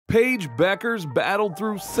Paige Bueckers battled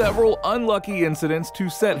through several unlucky incidents to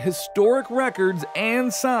set historic records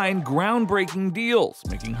and sign groundbreaking deals,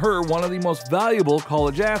 making her one of the most valuable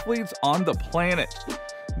college athletes on the planet.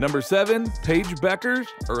 Number 7. Paige Bueckers'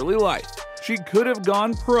 early life. She could have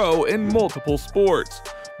gone pro in multiple sports.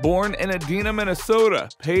 Born in Edey, Minnesota,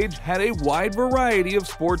 Paige had a wide variety of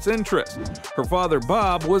sports interests. Her father,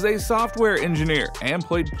 Bob, was a software engineer and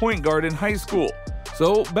played point guard in high school.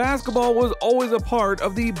 So basketball was always a part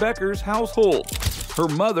of the Bueckers household. Her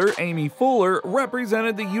mother, Amy Fuller,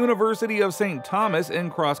 represented the University of St. Thomas in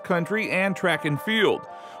cross country and track and field.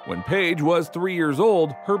 When Paige was 3 years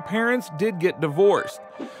old, her parents did get divorced.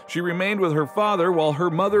 She remained with her father while her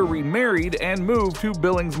mother remarried and moved to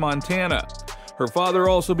Billings, Montana. Her father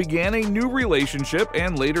also began a new relationship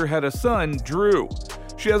and later had a son, Drew.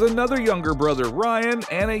 She has another younger brother, Ryan,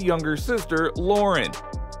 and a younger sister, Lauren.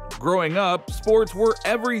 Growing up, sports were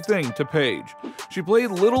everything to Paige. She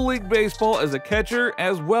played Little League Baseball as a catcher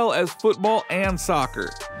as well as football and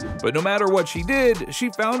soccer. But no matter what she did,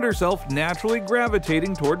 she found herself naturally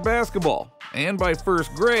gravitating toward basketball. And by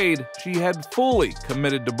first grade, she had fully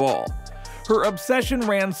committed to ball. Her obsession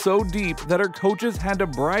ran so deep that her coaches had to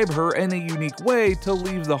bribe her in a unique way to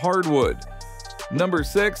leave the hardwood. Number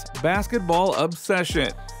 6. Basketball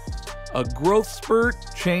obsession. A growth spurt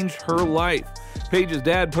changed her life. Paige's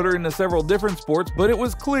dad put her into several different sports, but it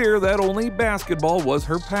was clear that only basketball was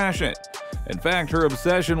her passion. In fact, her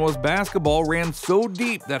obsession with basketball ran so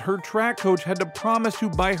deep that her track coach had to promise to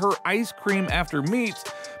buy her ice cream after meets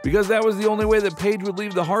because that was the only way that Paige would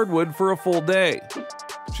leave the hardwood for a full day.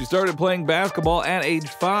 She started playing basketball at age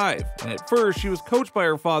 5, and at first she was coached by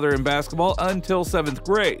her father in basketball until 7th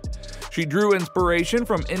grade. She drew inspiration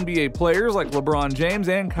from NBA players like LeBron James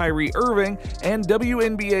and Kyrie Irving, and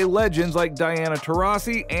WNBA legends like Diana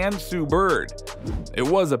Taurasi and Sue Bird. It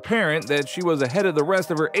was apparent that she was ahead of the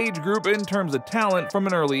rest of her age group in terms of talent from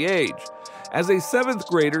an early age. As a 7th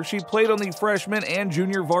grader, she played on the freshman and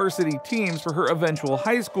junior varsity teams for her eventual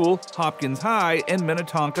high school, Hopkins High, in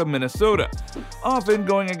Minnetonka, Minnesota, often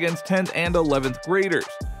going against 10th and 11th graders.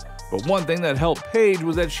 But one thing that helped Paige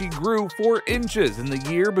was that she grew 4 inches in the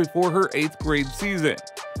year before her 8th grade season.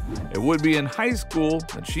 It would be in high school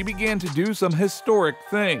that she began to do some historic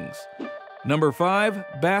things. Number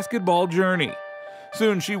 5. Basketball journey.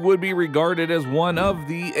 Soon she would be regarded as one of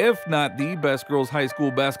the, if not the best girls high school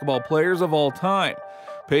basketball players of all time.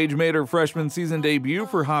 Paige made her freshman season debut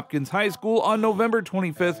for Hopkins High School on November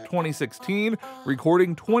 25, 2016,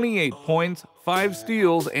 recording 28 points, 5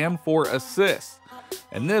 steals, and 4 assists.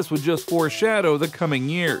 And this would just foreshadow the coming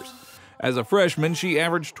years. As a freshman, she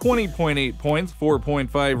averaged 20.8 points,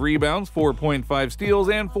 4.5 rebounds, 4.5 steals,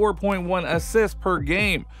 and 4.1 assists per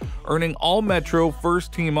game, earning All-Metro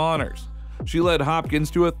first-team honors. She led Hopkins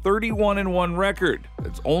to a 31-1 record,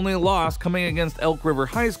 its only loss coming against Elk River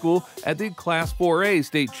High School at the Class 4A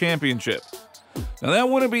state championship. Now that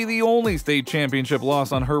wouldn't be the only state championship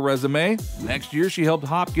loss on her resume. Next year she helped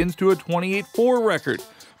Hopkins to a 28-4 record,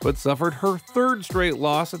 but suffered her 3rd straight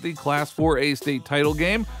loss at the Class 4A state title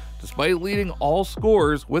game, despite leading all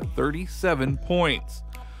scorers with 37 points.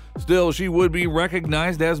 Still, she would be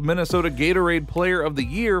recognized as Minnesota Gatorade Player of the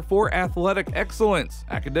Year for athletic excellence,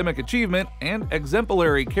 academic achievement, and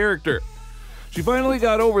exemplary character. She finally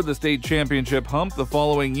got over the state championship hump the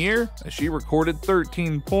following year as she recorded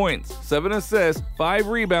 13 points, 7 assists, 5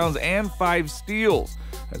 rebounds, and 5 steals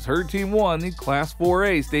as her team won the Class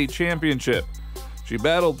 4A state championship. She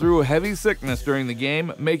battled through heavy sickness during the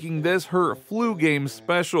game, making this her flu game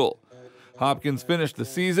special. Hopkins finished the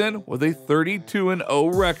season with a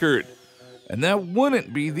 32-0 record. And that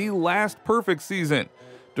wouldn't be the last perfect season.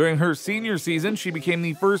 During her senior season, she became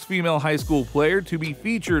the first female high school player to be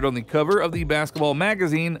featured on the cover of the basketball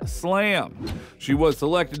magazine Slam. She was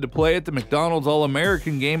selected to play at the McDonald's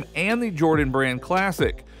All-American Game and the Jordan Brand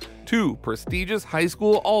Classic, 2 prestigious high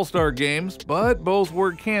school all-star games, but both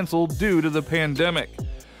were canceled due to the pandemic.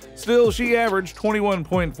 Still, she averaged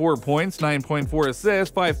 21.4 points, 9.4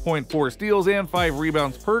 assists, 5.4 steals, and 5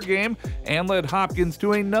 rebounds per game, and led Hopkins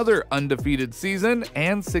to another undefeated season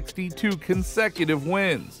and 62 consecutive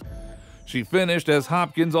wins. She finished as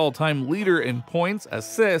Hopkins' all-time leader in points,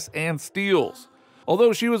 assists, and steals.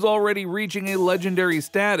 Although she was already reaching a legendary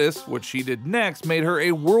status, what she did next made her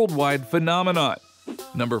a worldwide phenomenon.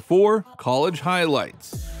 Number 4. College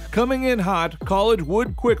highlights. Coming in hot, college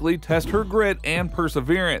would quickly test her grit and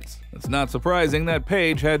perseverance. It's not surprising that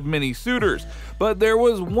Paige had many suitors, but there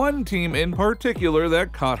was one team in particular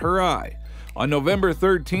that caught her eye. On November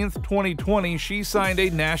 13, 2020, she signed a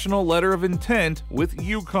national letter of intent with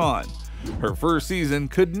UConn. Her first season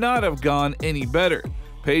could not have gone any better.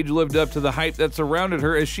 Paige lived up to the hype that surrounded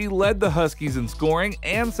her as she led the Huskies in scoring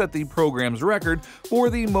and set the program's record for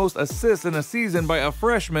the most assists in a season by a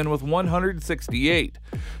freshman with 168.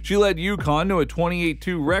 She led UConn to a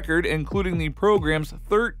 28-2 record, including the program's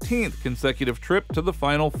 13th consecutive trip to the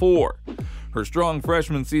Final Four. Her strong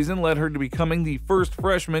freshman season led her to becoming the first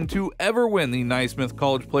freshman to ever win the Naismith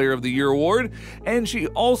College Player of the Year award, and she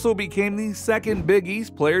also became the second Big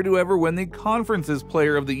East player to ever win the Conference's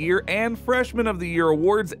Player of the Year and Freshman of the Year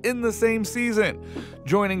awards in the same season,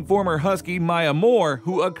 joining former Husky Maya Moore,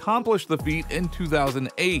 who accomplished the feat in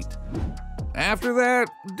 2008. After that,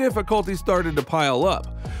 difficulties started to pile up.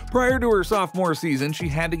 Prior to her sophomore season, she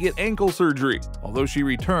had to get ankle surgery. Although she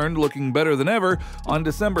returned looking better than ever, on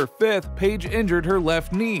December 5th, Paige injured her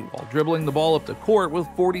left knee while dribbling the ball up the court with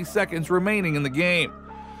 40 seconds remaining in the game.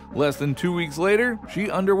 Less than 2 weeks later,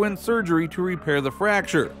 she underwent surgery to repair the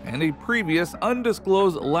fracture and a previous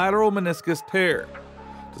undisclosed lateral meniscus tear.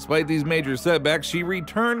 Despite these major setbacks, she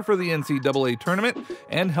returned for the NCAA tournament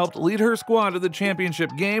and helped lead her squad to the championship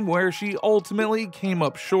game, where she ultimately came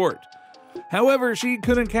up short. However, she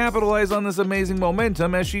couldn't capitalize on this amazing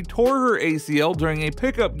momentum as she tore her ACL during a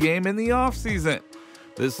pickup game in the offseason.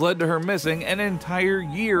 This led to her missing an entire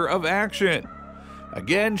year of action.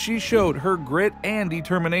 Again, she showed her grit and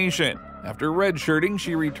determination. After redshirting,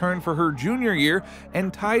 she returned for her junior year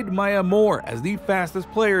and tied Maya Moore as the fastest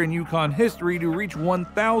player in UConn history to reach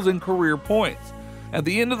 1,000 career points. At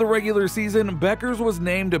the end of the regular season, Bueckers was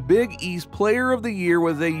named a Big East Player of the Year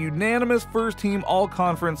with a unanimous first-team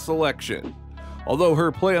all-conference selection. Although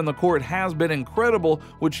her play on the court has been incredible,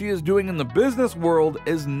 what she is doing in the business world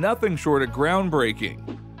is nothing short of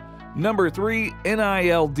groundbreaking. Number 3,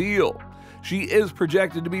 NIL deal. She is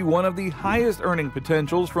projected to be one of the highest earning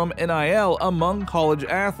potentials from NIL among college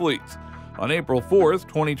athletes. On April 4th,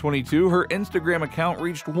 2022, her Instagram account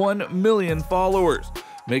reached 1 million followers,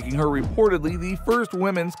 making her reportedly the first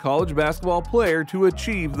women's college basketball player to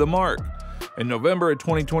achieve the mark. In November of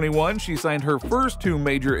 2021, she signed her first 2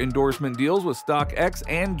 major endorsement deals with StockX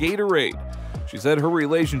and Gatorade. She said her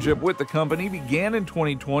relationship with the company began in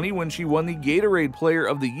 2020 when she won the Gatorade Player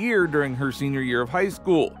of the Year during her senior year of high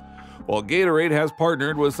school. While Gatorade has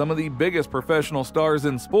partnered with some of the biggest professional stars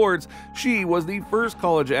in sports, she was the first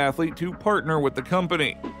college athlete to partner with the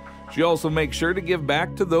company. She also makes sure to give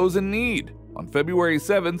back to those in need. On February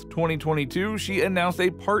 7th, 2022, she announced a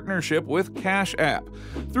partnership with Cash App,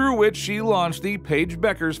 through which she launched the Paige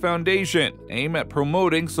Bueckers Foundation, aimed at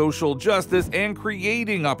promoting social justice and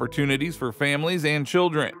creating opportunities for families and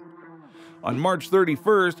children. On March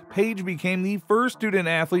 31st, Paige became the first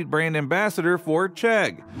student-athlete brand ambassador for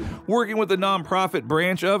Chegg. Working with the nonprofit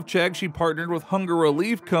branch of Chegg, she partnered with hunger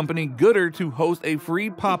relief company Gooder to host a free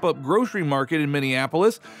pop-up grocery market in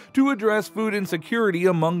Minneapolis to address food insecurity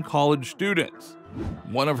among college students.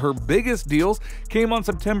 One of her biggest deals came on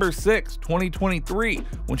September 6, 2023,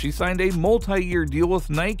 when she signed a multi-year deal with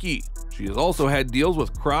Nike. She has also had deals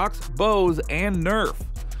with Crocs, Bose, and Nerf.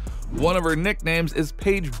 One of her nicknames is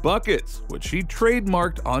Paige Bueckers, which she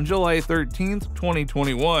trademarked on July 13,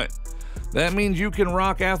 2021. That means you can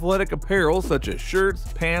rock athletic apparel such as shirts,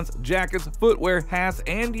 pants, jackets, footwear, hats,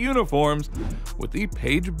 and uniforms with the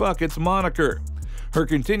Paige Bueckers moniker. Her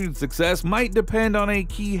continued success might depend on a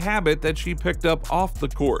key habit that she picked up off the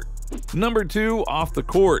court. Number 2, off the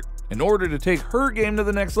court. In order to take her game to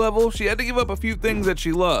the next level, she had to give up a few things that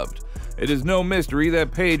she loved. It is no mystery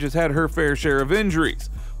that Paige has had her fair share of injuries.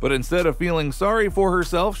 But instead of feeling sorry for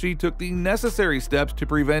herself, she took the necessary steps to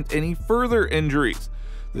prevent any further injuries.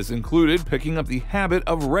 This included picking up the habit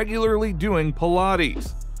of regularly doing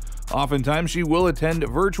Pilates. Oftentimes, she will attend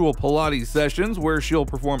virtual Pilates sessions where she'll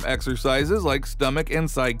perform exercises like stomach and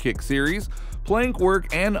side kick series, plank work,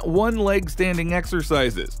 and one-leg standing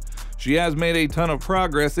exercises. She has made a ton of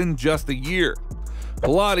progress in just a year.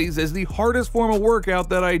 Pilates is the hardest form of workout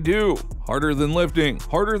that I do. Harder than lifting,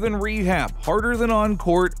 harder than rehab, harder than on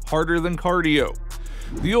court, harder than cardio.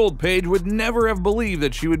 The old Paige would never have believed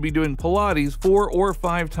that she would be doing Pilates 4 or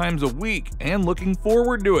 5 times a week and looking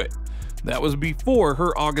forward to it. That was before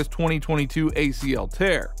her August 2022 ACL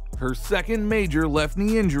tear, her second major left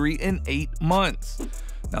knee injury in 8 months.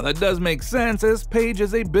 Now that does make sense, as Paige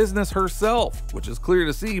is a business herself, which is clear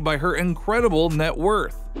to see by her incredible net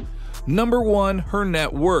worth. Number 1, her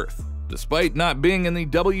net worth. Despite not being in the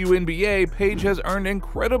WNBA, Paige has earned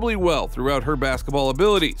incredibly well throughout her basketball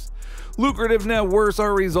abilities. Lucrative net worths are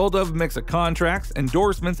a result of mix of contracts,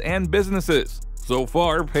 endorsements, and businesses. So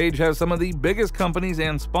far, Paige has some of the biggest companies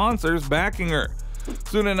and sponsors backing her.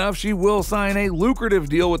 Soon enough, she will sign a lucrative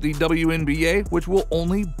deal with the WNBA, which will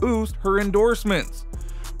only boost her endorsements.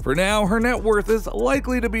 For now, her net worth is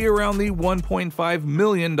likely to be around the $1.5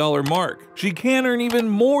 million mark. She can earn even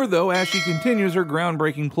more though as she continues her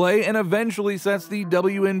groundbreaking play and eventually sets the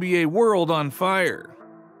WNBA world on fire.